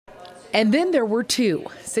And then there were two.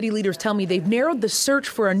 City leaders tell me they've narrowed the search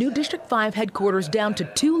for a new District 5 headquarters down to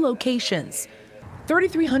two locations.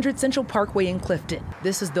 3300 Central Parkway in Clifton.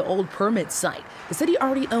 This is the old permit site. The city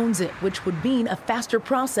already owns it, which would mean a faster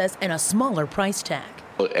process and a smaller price tag.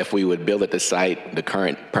 If we would build at the site, the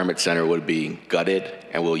current permit center would be gutted,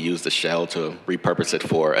 and we'll use the shell to repurpose it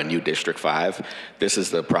for a new District 5. This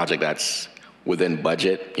is the project that's within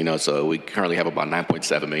budget, so we currently have about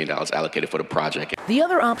 $9.7 million allocated for the project. The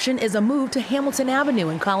other option is a move to Hamilton Avenue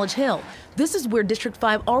in College Hill. This is where District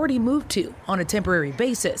 5 already moved to on a temporary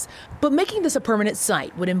basis. But making this a permanent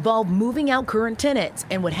site would involve moving out current tenants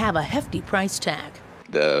and would have a hefty price tag.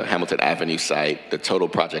 The Hamilton Avenue site, the total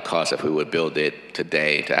project cost if we would build it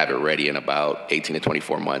today to have it ready in about 18 to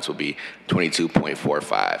 24 months would be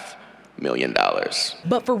 $22.45 million.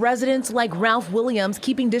 But for residents like Ralph Williams,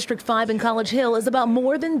 keeping District 5 in College Hill is about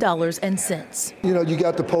more than dollars and cents. You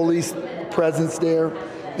got the police presence there,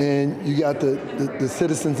 and you got the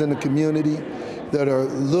citizens in the community that are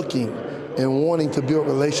looking and wanting to build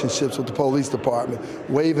relationships with the police department,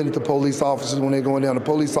 waving at the police officers when they're going down. The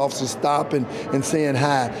police officers stopping and saying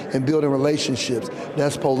hi and building relationships.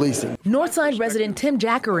 That's policing. Northside resident Tim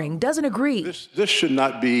Jackering doesn't agree. This should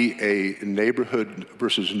not be a neighborhood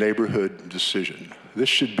versus neighborhood decision. This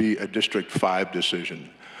should be a District 5 decision.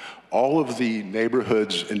 All of the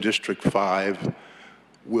neighborhoods in District 5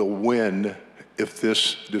 will win if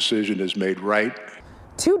this decision is made right.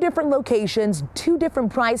 Two different locations, two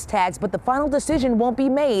different price tags, but the final decision won't be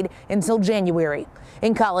made until January.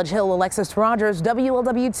 In College Hill, Alexis Rogers,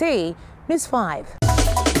 WLWT News 5.